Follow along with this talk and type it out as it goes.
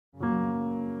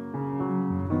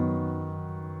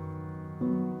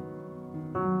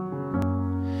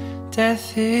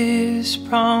Death is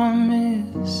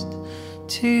promised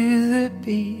to the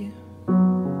bee,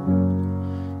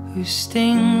 whose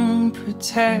sting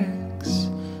protects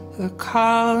the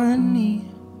colony.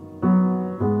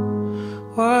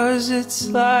 Was its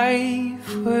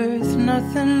life worth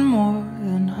nothing more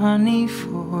than honey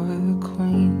for the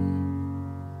queen?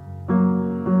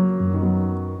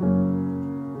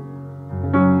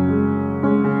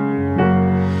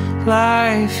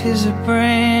 Life is a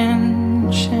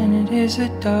branch and it is a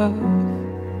dove,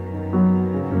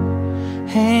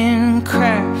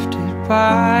 handcrafted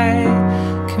by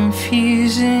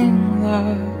confusing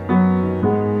love.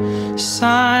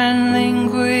 Sign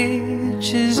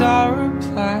language is our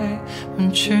reply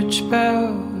when church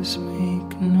bells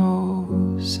make no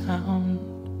sound.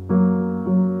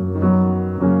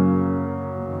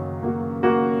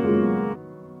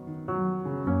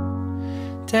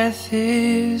 Death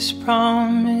is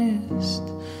promised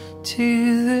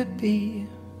to the bee,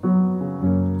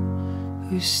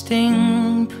 whose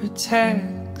sting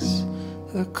protects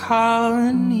the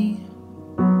colony.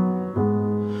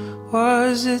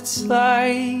 Was its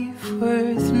life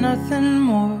worth nothing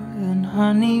more than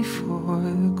honey for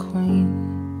the queen?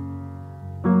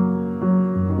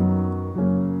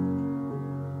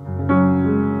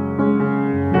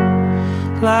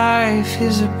 Life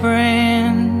is a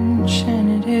branch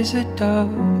and it is a dove,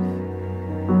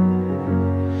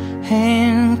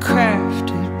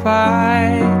 handcrafted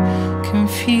by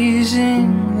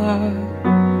confusing love.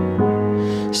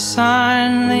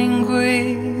 Sign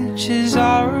language is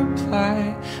our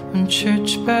reply when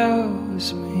church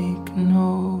bells make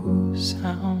no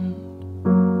sound.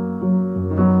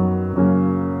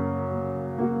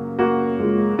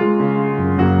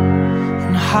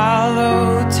 In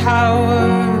hollow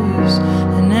towers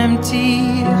and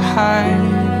empty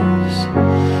hives,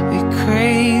 we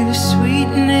crave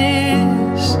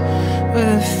sweetness with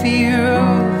a fear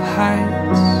of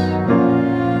heights.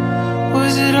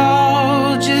 Was it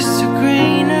all just a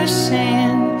grain of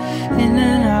sand in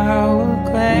an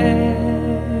hourglass?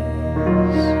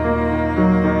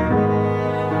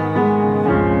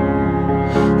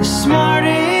 The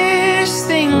smartest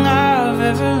thing I've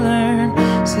ever learned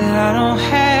is that I don't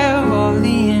have all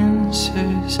the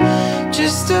answers,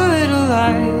 just a little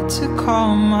light to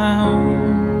call my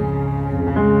own.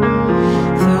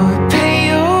 Though it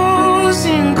pales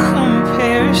in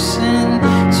comparison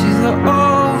to the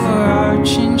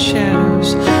overarching shadows,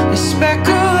 a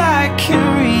speckle I can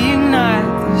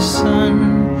reignite the sun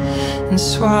and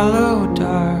swallow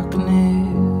darkness.